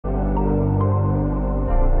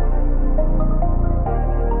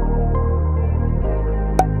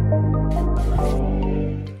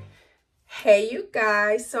Hey you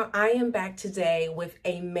guys, so I am back today with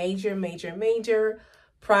a major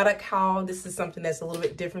product haul. This is something that's a little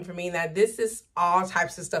bit different for me. Now this is all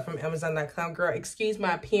types of stuff from Amazon.com. Girl, excuse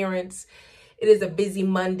my appearance. It is a busy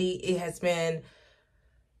Monday. It has been,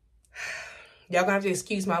 y'all gonna have to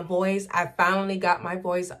excuse my voice. I finally got my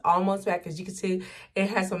voice almost back. As you can see, it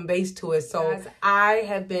has some bass to it. So guys, I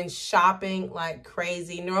have been shopping like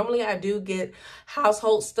crazy. Normally I do get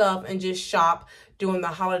household stuff and just shop during the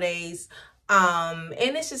holidays.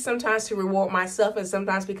 And it's just sometimes to reward myself and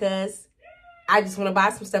sometimes because I just want to buy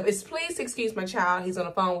some stuff. It's please excuse my child. He's on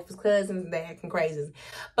the phone with his cousins and they're acting crazy.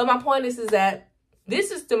 But my point is that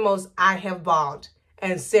this is the most I have bought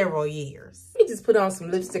in several years. Let me just put on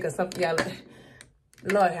some lipstick or something, y'all.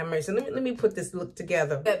 Lord have mercy. Let me put this look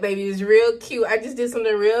together. That baby is real cute. I just did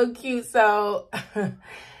something real cute. So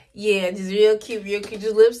yeah, just real cute.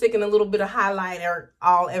 Just lipstick and a little bit of highlighter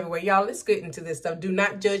all everywhere. Y'all, let's get into this stuff. Do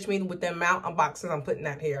not judge me with the amount of boxes I'm putting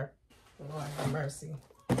out here. Lord have mercy.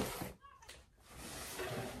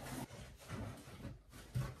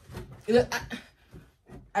 Look,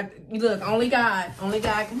 look, only God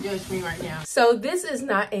can judge me right now. So this is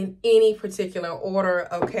not in any particular order,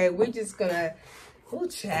 okay? We're just gonna, oh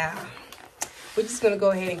child. We're just gonna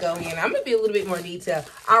go ahead and go in. I'm gonna be a little bit more detailed.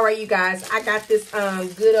 All right, you guys, I got this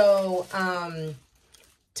good old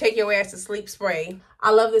take your ass to sleep spray.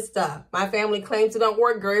 I love this stuff. My family claims it don't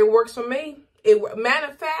work, girl. It works for me. Matter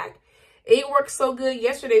of fact, it worked so good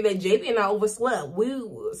yesterday that JB and I overslept. We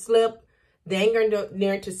slept dang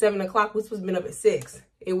near to 7 o'clock. We're supposed to be up at 6.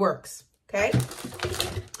 It works, okay?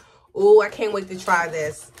 Oh, I can't wait to try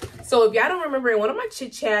this. So if y'all don't remember, in one of my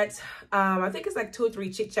chit chats, I think it's like 2 or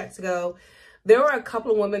 3 chit chats ago, there were a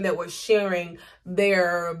couple of women that were sharing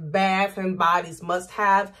their Bath and Body's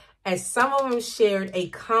must-have, and some of them shared a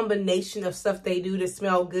combination of stuff they do to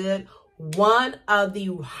smell good. One of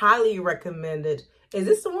the highly recommended, is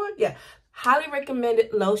this the one? Yeah. Highly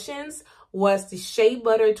recommended lotions was the Shea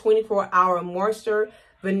Butter 24-Hour Moisture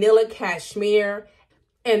Vanilla Cashmere.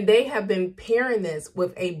 And they have been pairing this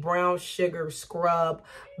with a brown sugar scrub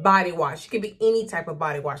body wash. It could be any type of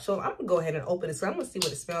body wash. So I'm going to go ahead and open this. So I'm going to see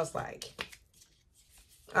what it smells like.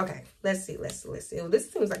 Okay, let's see. Oh, this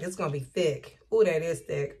seems like it's going to be thick. Oh, that is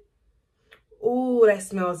thick. Oh, that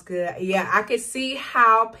smells good. Yeah, I could see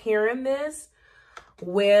how pairing this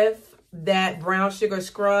with that brown sugar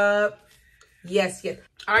scrub. Yes.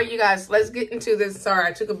 All right, you guys, let's get into this. Sorry,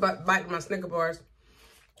 I took a bite of my Snicker bars.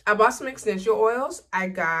 I bought some essential oils. I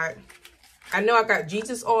got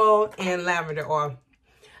Jesus oil and lavender oil.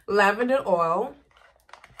 Lavender oil.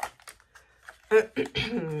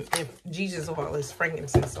 If Jesus oil is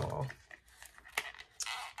frankincense oil.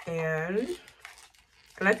 And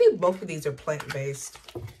I think both of these are plant-based.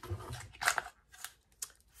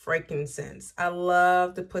 Frankincense. I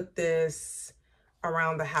love to put this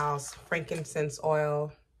around the house. Frankincense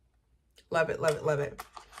oil. Love it.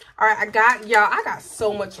 All right, I got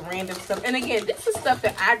so much random stuff. And again, this is stuff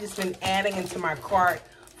that I've just been adding into my cart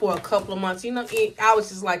for a couple of months. You know, I was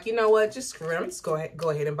just like, you know what? Just screw it. I'm just go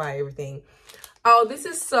ahead and buy everything. Oh, this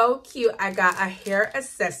is so cute. I got a hair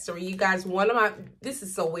accessory. You guys, this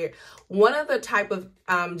is so weird. One of the type of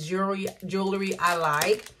jewelry I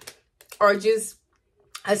like, or just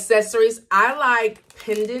accessories, I like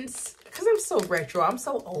pendants because I'm so retro. I'm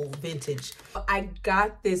so old, vintage. I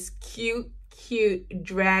got this cute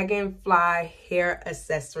dragonfly hair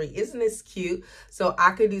accessory. Isn't this cute? So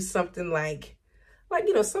I could do something like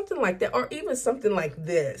you know, something like that, or even something like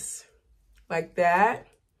this, like that,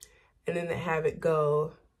 and then have it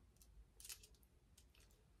go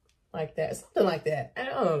like that, something like that. I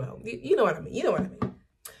don't know. You know what I mean.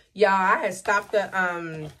 Y'all, I had stopped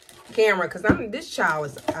the camera because this child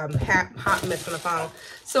is hot mess on the phone.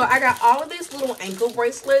 So I got all of these little ankle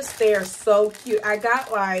bracelets. They are so cute. I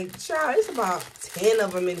got like, child, it's about 10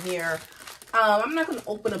 of them in here. I'm not gonna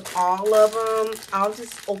open up all of them. I'll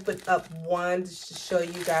just open up one just to show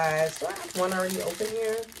you guys. So I have one already open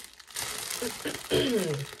here.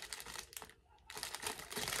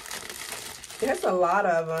 There's a lot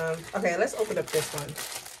of them. Okay, let's open up this one.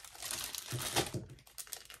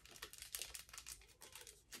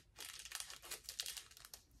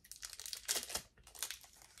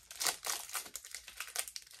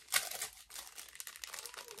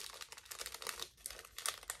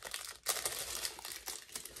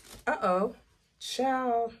 Uh-oh,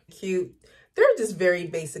 child, cute. They're just very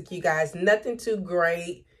basic, you guys. Nothing too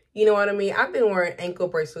great. You know what I mean? I've been wearing ankle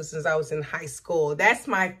bracelets since I was in high school. That's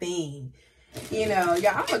my thing. You know,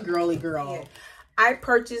 yeah, I'm a girly girl. Yeah. I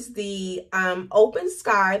purchased the Open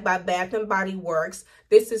Sky by Bath and Body Works.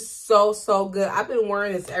 This is so good. I've been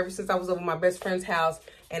wearing this ever since I was over my best friend's house.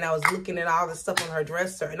 and I was looking at all the stuff on her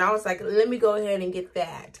dresser, and I was like, let me go ahead and get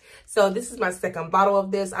that. So this is my second bottle of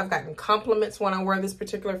this. I've gotten compliments when I wear this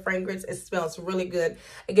particular fragrance. It smells really good.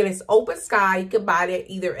 Again, it's Open Sky. You can buy it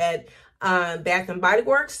either at Bath and Body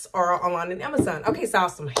Works or online on Amazon. Okay, so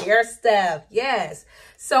some hair stuff. Yes.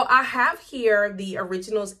 So I have here the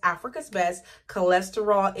Originals Africa's Best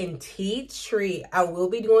Cholesterol and Tea Tree. I will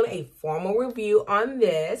be doing a formal review on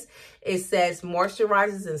this. It says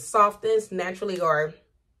moisturizes and softens naturally or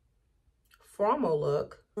formal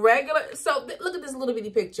look. Regular. So look at this little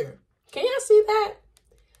bitty picture. Can y'all see that?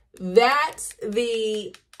 That's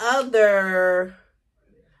the other.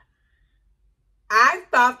 I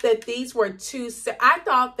thought that these were I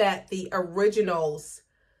thought that the Originals,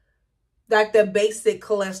 like the basic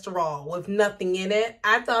cholesterol with nothing in it,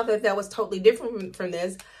 I thought that that was totally different from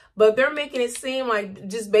this. But they're making it seem like,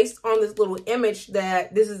 just based on this little image,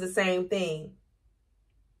 that this is the same thing.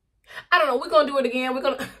 I don't know. We're going to do it again. We're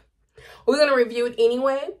going to review it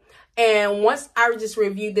anyway. And once I just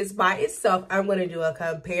review this by itself, I'm going to do a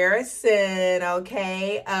comparison,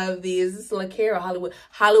 okay, of these. This is La Cara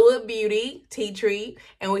Hollywood Beauty Tea Tree,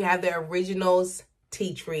 and we have the Originals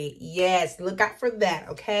Tea Tree. Yes, look out for that,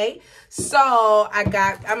 okay? So I'm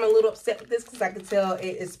a little upset with this because I could tell it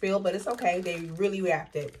is spilled, but it's okay. They really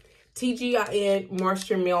wrapped it. TGIN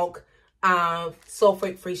Moisture Milk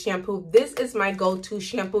sulfate-free shampoo. This is my go-to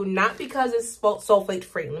shampoo, not because it's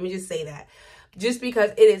sulfate-free. Let me just say that. Just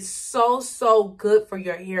because it is so good for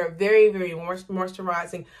your hair. Very, very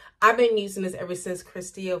moisturizing. I've been using this ever since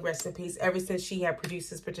Christia, rest in peace, ever since she had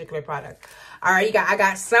produced this particular product. All right, I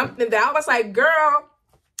got something that I was like, girl,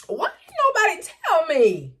 why didn't nobody tell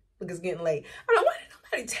me? Look, it's getting late. I don't know, why didn't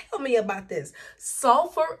nobody tell me about this?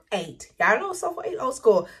 Sulfur 8. Y'all know Sulfur 8, old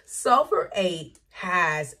school. Sulfur 8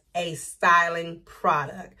 has a styling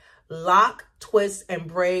product. Lock, twist, and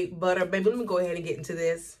braid butter. Baby, let me go ahead and get into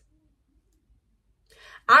this.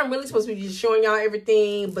 I'm really supposed to be just showing y'all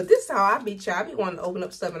everything, but this is how I be, y'all. I be wanting to open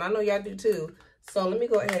up stuff, and I know y'all do too. So let me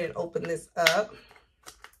go ahead and open this up.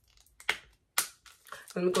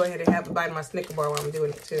 Let me go ahead and have a bite of my Snicker bar while I'm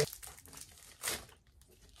doing it too.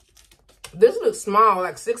 This looks small,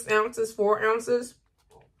 like 6 ounces, 4 ounces.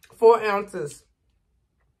 4 ounces.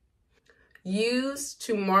 Used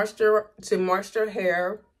to moisture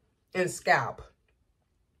hair and scalp.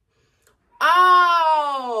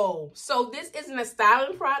 Oh, so this isn't a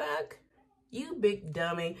styling product? You big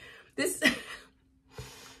dummy. This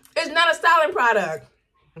is not a styling product.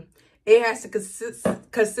 It has the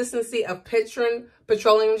consistency of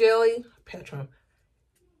petroleum jelly.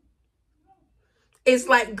 It's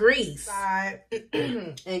like grease.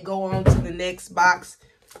 And go on to the next box.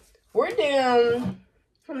 We're down,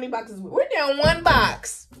 how many boxes? We're down 1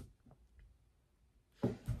 box.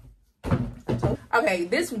 Okay,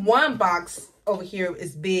 this one box over here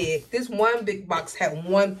is big. This one big box had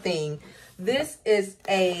one thing. This is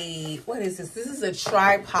a, what is this? This is a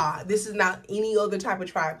tripod. This is not any other type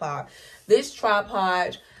of tripod. This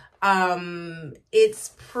tripod, it's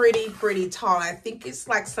pretty tall. I think it's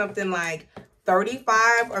like something like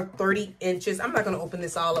 35 or 30 inches. I'm not going to open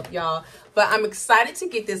this all up, y'all. But I'm excited to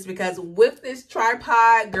get this because with this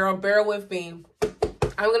tripod, girl, bear with me.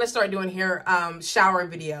 I'm going to start doing hair shower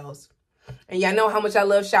videos. And y'all know how much I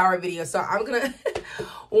love shower videos. So I'm going to,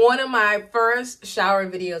 one of my first shower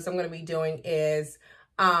videos I'm going to be doing is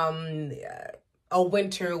a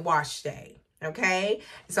winter wash day. Okay.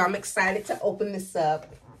 So I'm excited to open this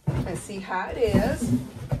up and see how it is.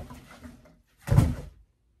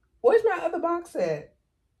 Where's my other box at?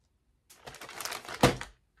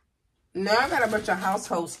 Now I got a bunch of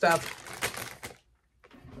household stuff.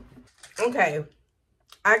 Okay.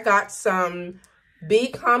 I got some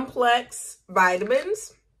B-complex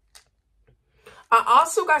vitamins. I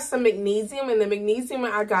also got some magnesium, and the magnesium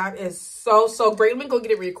I got is so great. Let me go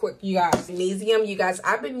get it real quick, you guys. Magnesium, you guys,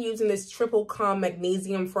 I've been using this triple com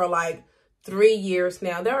magnesium for like 3 years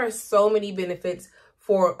now. There are so many benefits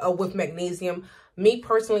for with magnesium. Me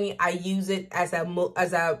personally, I use it as a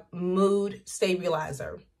mood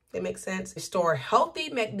stabilizer. That makes sense. Restore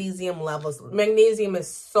healthy magnesium levels. Magnesium is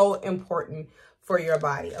so important for your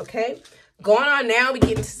body, okay? Going on now, we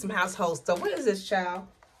get into some household stuff. What is this, child?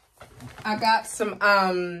 I got some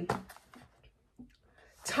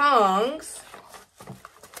tongs.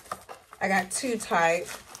 I got 2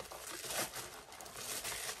 types.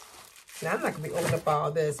 Now, I'm not going to be opening up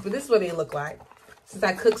all this, but this is what they look like. Since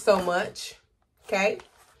I cook so much, okay?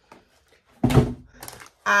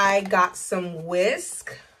 I got some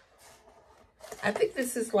whisk. I think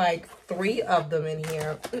this is like 3 of them in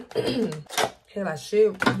here. Hell, I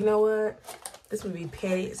should, you know what? This would be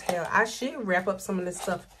petty as hell. I should wrap up some of this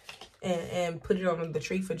stuff and put it on the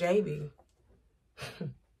tree for JB.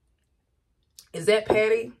 Is that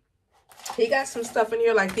Patty? He got some stuff in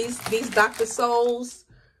here like these Dr. Souls.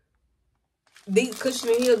 These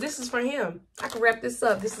cushioning heels. This is for him. I can wrap this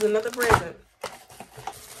up. This is another present.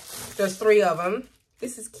 There's 3 of them.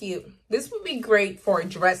 This is cute. This would be great for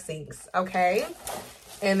dressings, okay?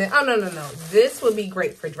 And then, oh, no. This would be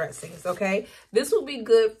great for dressings, okay? This would be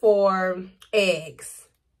good for eggs.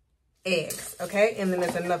 Eggs, okay? And then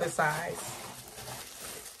there's another size.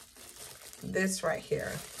 This right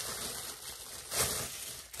here.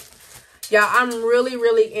 Yeah, I'm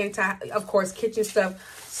really into, of course, kitchen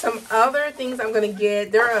stuff. Some other things I'm going to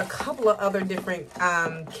get. There are a couple of other different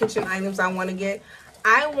kitchen items I want to get.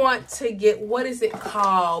 I want to get, what is it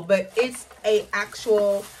called? But it's a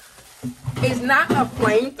actual, it's not a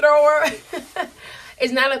flamethrower.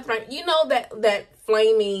 It's not a flame. You know that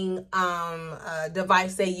flaming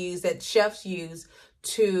device they use, that chefs use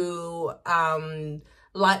to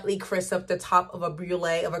lightly crisp up the top of a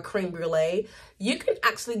brulee, of a creme brulee. You can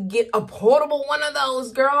actually get a portable one of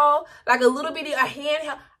those, girl. Like a little bitty, a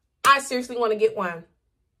handheld. I seriously want to get one.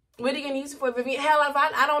 What are you going to use it for, Vivian? Hell, if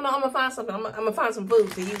I don't know, I'm going to find something. I'm going to find some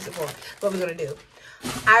food to use it for. What we're going to do.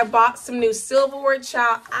 I bought some new silverware,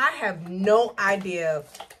 child. I have no idea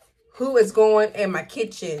who is going in my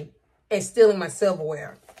kitchen and stealing my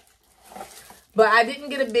silverware. But I didn't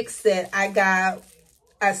get a big set. I got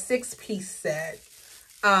a 6-piece set.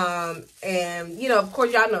 And, you know, of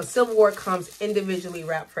course, y'all know silverware comes individually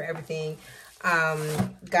wrapped for everything.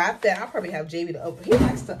 Got that. I'll probably have JB to open. He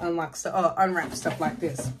likes to unwrap stuff like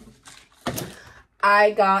this.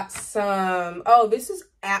 I got some, oh, this is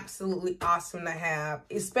absolutely awesome to have,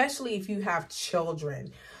 especially if you have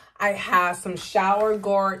children. I have some shower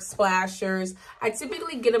guard splashers. I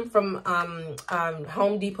typically get them from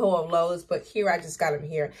Home Depot or Lowe's, but here I just got them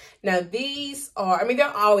here. Now these are, I mean,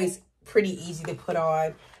 they're always pretty easy to put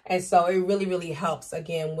on. And so it really helps,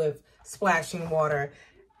 again, with splashing water.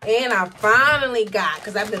 And I finally got,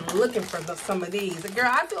 because I've been looking for some of these.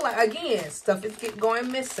 Girl, I feel like, again, stuff is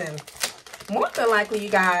going missing. More than likely, you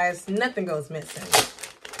guys, nothing goes missing.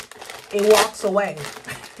 It walks away.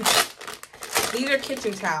 These are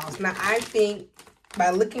kitchen towels. Now, I think, by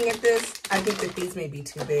looking at this, I think that these may be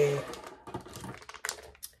too big.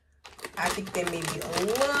 I think they may be a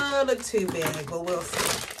little too big, but we'll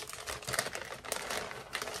see.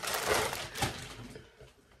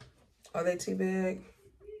 Are they too big?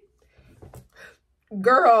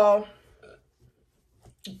 Girl,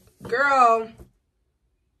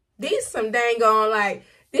 these some dang on, like,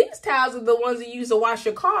 these towels are the ones you use to wash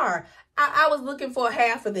your car. I was looking for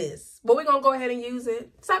half of this, but we're going to go ahead and use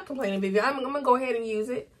it. Stop complaining, baby. I'm going to go ahead and use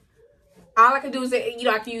it. All I can do is, you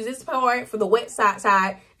know, I can use this part for the wet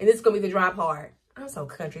side, and this is going to be the dry part. I'm so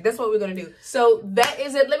country. That's what we're going to do. So that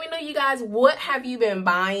is it. Let me know, you guys, what have you been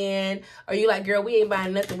buying? Are you like, girl, we ain't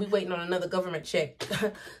buying nothing. We waiting on another government check.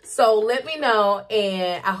 So let me know.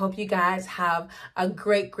 And I hope you guys have a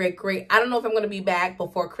great. I don't know if I'm going to be back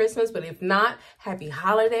before Christmas, but if not, happy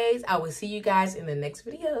holidays. I will see you guys in the next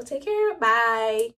video. Take care. Bye.